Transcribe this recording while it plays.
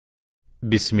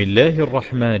بسم الله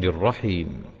الرحمن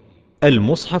الرحيم.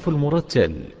 المصحف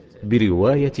المرتل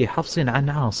برواية حفص عن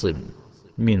عاصم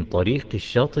من طريق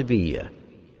الشاطبية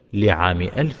لعام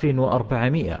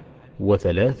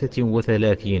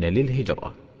 1433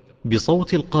 للهجرة،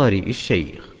 بصوت القارئ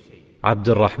الشيخ عبد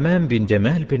الرحمن بن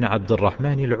جمال بن عبد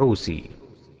الرحمن العوسي.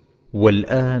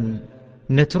 والآن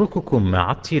نترككم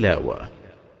مع التلاوة.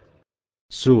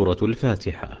 سورة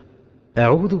الفاتحة.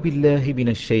 أعوذ بالله من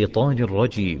الشيطان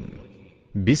الرجيم.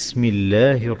 بسم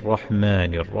الله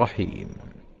الرحمن الرحيم.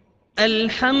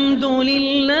 الحمد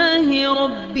لله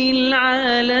رب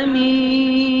العالمين،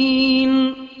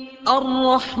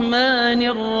 الرحمن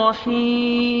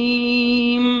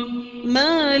الرحيم،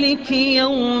 مالك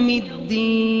يوم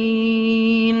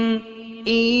الدين.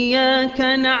 إياك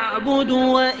نعبد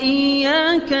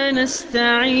وإياك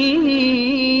نستعين،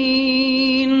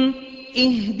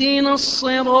 اهدنا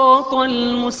الصراط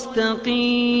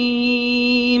المستقيم،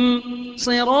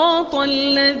 صراط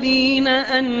الذين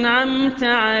أنعمت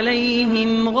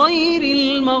عليهم غير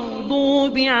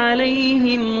المغضوب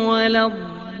عليهم ولا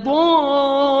الضالين.